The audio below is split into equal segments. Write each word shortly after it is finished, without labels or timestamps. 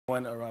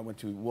I went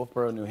to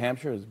Wolfboro, New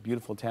Hampshire. It was a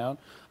beautiful town.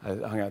 I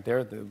hung out there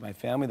with my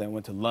family. Then I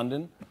went to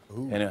London,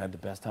 and I had the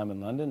best time in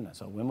London. I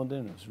saw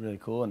Wimbledon. It was really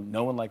cool, and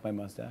no one liked my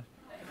mustache.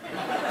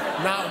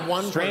 Not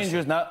one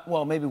Strangers, person.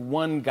 well, maybe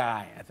one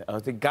guy. I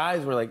think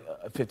guys were like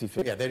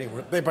 50-50. Yeah, they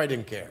probably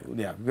didn't care.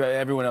 Yeah,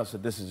 everyone else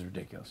said, this is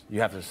ridiculous.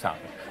 You have to stop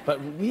it. But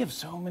we have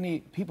so many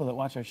people that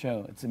watch our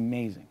show. It's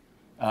amazing.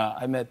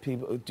 I met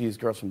people, these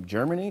girls from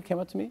Germany came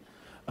up to me.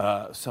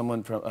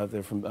 Someone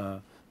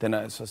from, then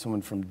I saw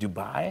someone from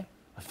Dubai,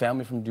 a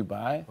family from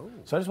Dubai. Ooh.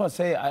 So I just want to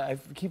say, I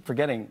keep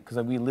forgetting, because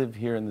we live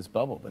here in this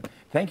bubble, but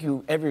thank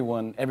you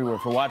everyone, everywhere,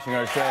 for watching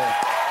our show. I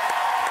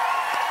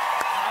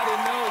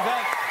didn't know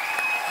that.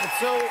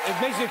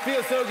 It makes me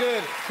feel so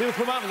good. People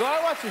come out and go,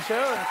 I watch your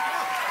show.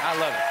 I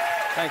love it.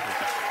 Thank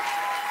you.